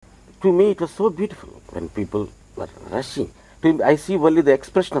To me, it was so beautiful when people were rushing. To me, I see only the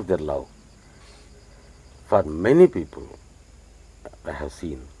expression of their love. For many people, I have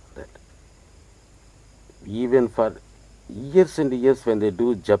seen that even for years and years when they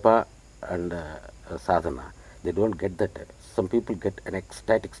do japa and sadhana, they don't get that. Some people get an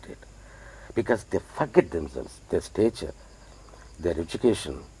ecstatic state because they forget themselves, their stature, their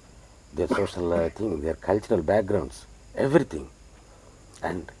education, their social thing, their cultural backgrounds, everything.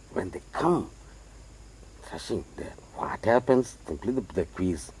 And when they come rushing there, what happens? Simply the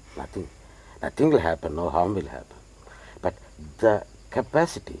quiz, nothing. Nothing will happen, no harm will happen. But the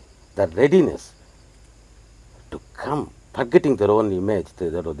capacity, the readiness to come, forgetting their own image,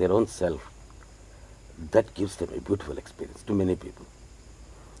 their own self, that gives them a beautiful experience to many people.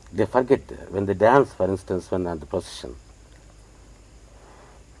 They forget when they dance, for instance, when on the procession,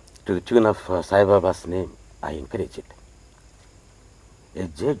 to the tune of Sai Baba's name, I encourage it. A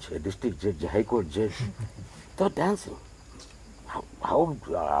judge, a district judge, a high court judge, they're dancing. How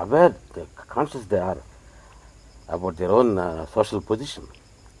aware, conscious they are about their own social position.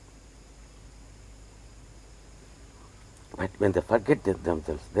 But when they forget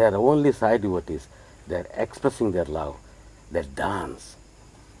themselves, they are only Sai devotees. They are expressing their love, their dance.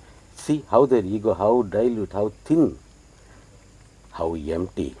 See how their ego, how dilute, how thin, how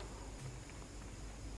empty.